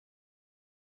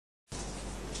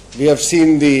We have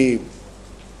seen the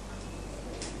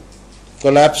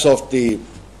collapse of the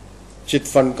Chit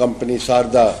Fund company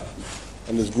Sharda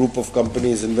and this group of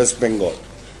companies in West Bengal,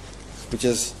 which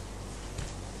has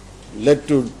led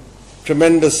to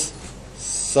tremendous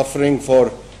suffering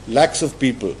for lakhs of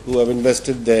people who have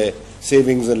invested their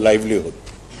savings and livelihood.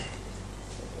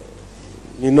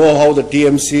 We know how the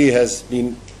TMC has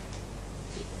been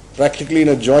practically in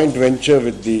a joint venture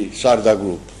with the Sharda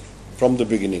group from the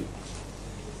beginning.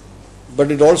 But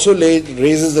it also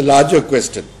raises a larger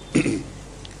question.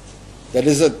 That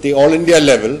is, at the all India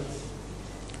level,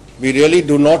 we really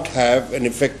do not have an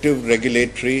effective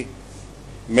regulatory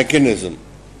mechanism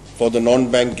for the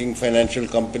non-banking financial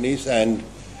companies, and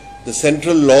the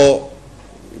central law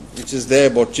which is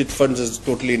there about chit funds is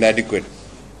totally inadequate.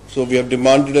 So we have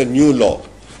demanded a new law.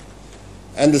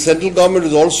 And the central government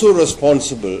is also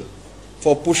responsible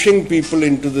for pushing people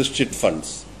into these chit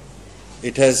funds.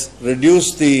 It has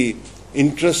reduced the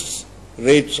interest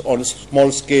rates on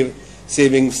small scale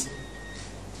savings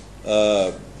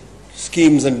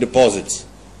schemes and deposits.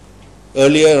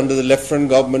 Earlier, under the left front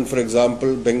government, for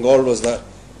example, Bengal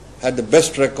had the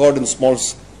best record in small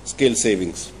scale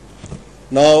savings.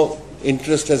 Now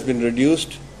interest has been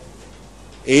reduced.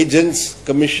 Agents'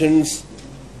 commissions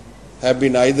have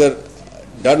been either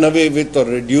done away with or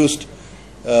reduced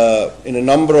in a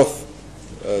number of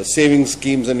savings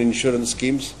schemes and insurance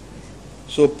schemes.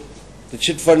 So the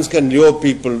chit funds can lure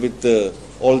people with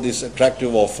all these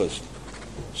attractive offers.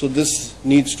 So this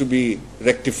needs to be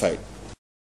rectified.